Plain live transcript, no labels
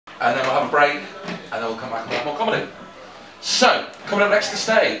and then we'll have a break, and then we'll come back and have more comedy. So, coming up next to the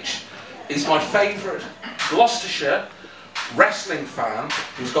stage is my favourite Gloucestershire wrestling fan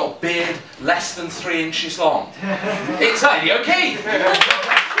who's got a beard less than 3 inches long. It's Eddie O'Keefe!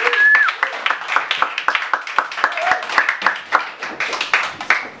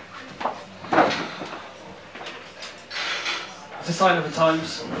 It's a sign of the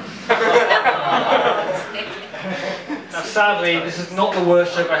times. Now sadly, this is not the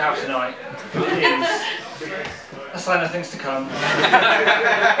worst joke I have tonight. It is a sign of things to come.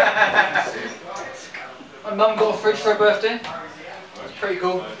 My mum got a fridge for her birthday. That's pretty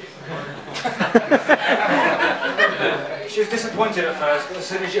cool. She was disappointed at first, but as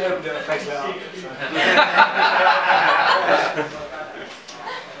soon as she opened it, her face lit up.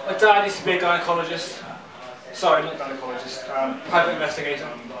 My dad used to be a gynecologist. Sorry, not gynecologist, private investigator.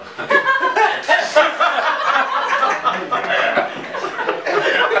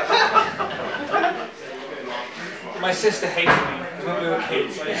 My sister hated me, because when we were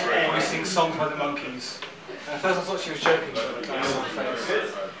kids, I used to always sing songs by the Monkees. And at first I thought she was joking, but I saw her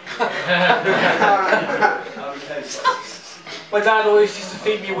face. My dad always used to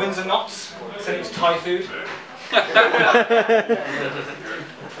feed me Windsor knots, said it was Thai food. I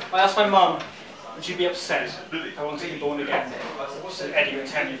asked my mum, would you be upset if I wanted to be born again? She said, Eddie, you're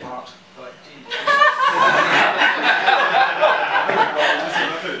tearing me apart.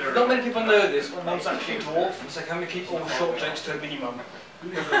 Not many people know this, but mum's actually a dwarf, so can we keep all the short jokes to a minimum?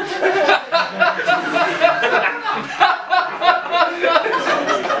 Does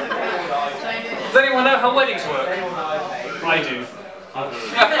anyone know how weddings work? I do.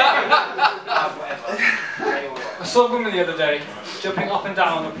 I saw a woman the other day jumping up and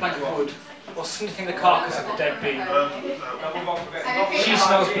down on a plank of wood while sniffing the carcass of a dead bee. She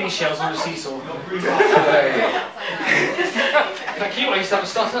smells bee shells on a seesaw. Thank you, I used to have a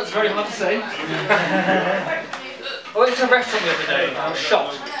stutter, that's very hard to say. I went to a restaurant the other day and I was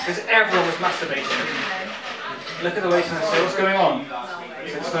shocked because everyone was masturbating. Look at the waiter and say, what's going on?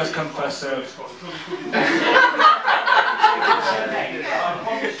 So it's first come, first served.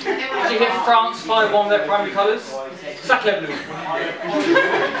 Did you hear France 5-1 their primary colours? Sacre bleu.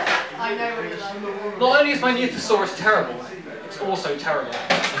 Not only is my new thesaurus terrible, it's also terrible.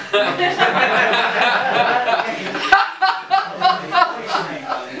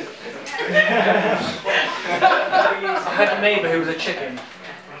 I had a neighbour who was a chicken.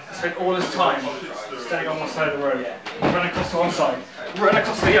 He spent all his time standing on one side of the road. He ran across to one side, ran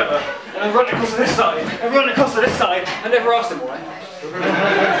across to the other, and ran across to this side, and ran across to this side. I never asked him why.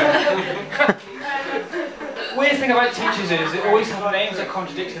 Weird thing about teachers is they always have names that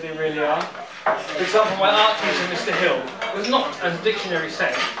contradict who they really are. For example, my art teacher, Mr. Hill, was not, as the dictionary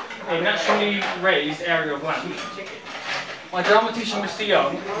said, a naturally raised area of land. My drama teacher, Mr.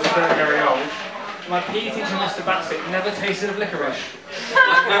 Young, was very, very old. My PE teacher, Mr. Bassett, never tasted of licorice.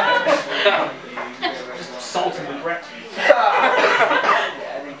 Just salt and regret.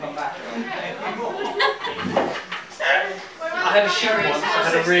 I had a shoot once, I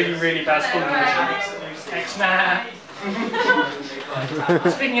had a really, really bad skin condition. X-nah.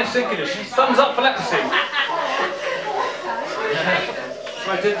 Speaking of skin conditions, thumbs up for leprosy.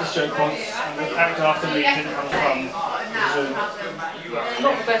 So I did this joke once, and the actor after me didn't have fun. So,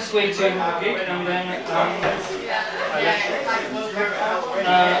 not the best way to gig, and then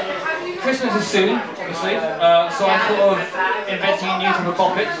Christmas is soon, obviously, so I thought of inventing a new type of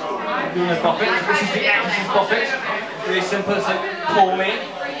boppet, doing a boppet. This is the actress's boppet. Really simple, it's like, pull me,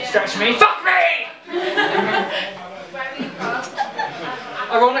 stretch me, fuck me!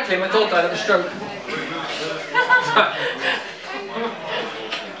 Ironically, my dog died of a stroke.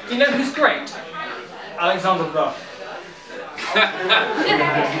 Do you know who's great? Alexander Duff.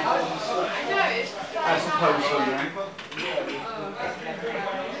 I suppose so, yeah.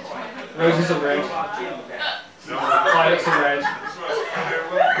 Roses are red. Violets are red.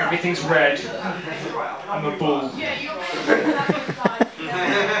 Everything's red. I'm a bull.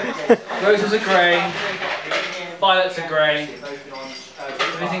 Roses are grey. Violets are grey.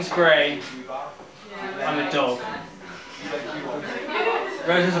 Everything's grey. I'm a dog.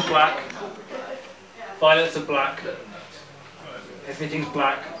 Roses are black. Violets are black. Everything's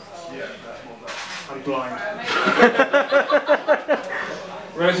black. I'm blind.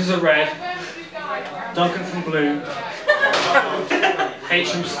 Roses are red. Duncan from blue. H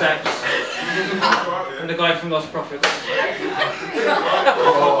from steps. And the guy from Lost Prophets.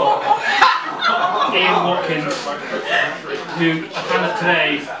 Ian Watkins, who I found out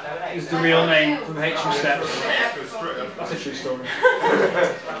today is the real name from H from Steps. That's a true story.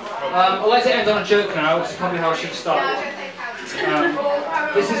 I'd like to end on a joke now, which is probably how I should start.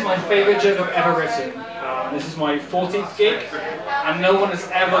 This is my favourite joke I've ever written. This is my 14th gig, and no one has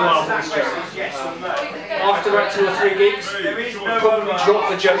ever laughed at this joke. After about 2 or 3 gigs, I probably dropped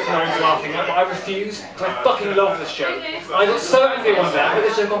the joke no one's laughing at, but I refuse, because I fucking love this joke. I got so angry one day, I put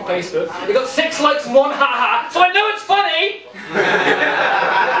this joke on Facebook, it got 6 likes and 1 ha-ha, so I know it's funny!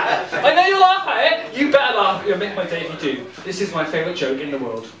 I know you'll laugh at it, you better laugh, you'll make my day if you do. This is my favourite joke in the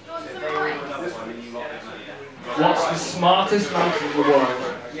world. What's the smartest mountain in the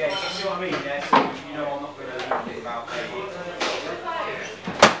world? Yeah, you see what I mean? Yeah, so you know I'm not going to think about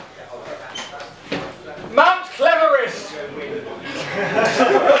Mount Cleverest! Are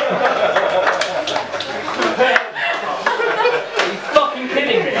you fucking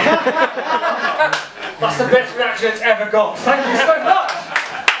kidding me? That's the best reaction it's ever got. Thank you so much!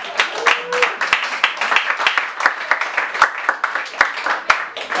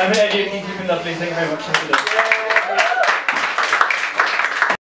 Eddie, you've been lovely. Thank you very much.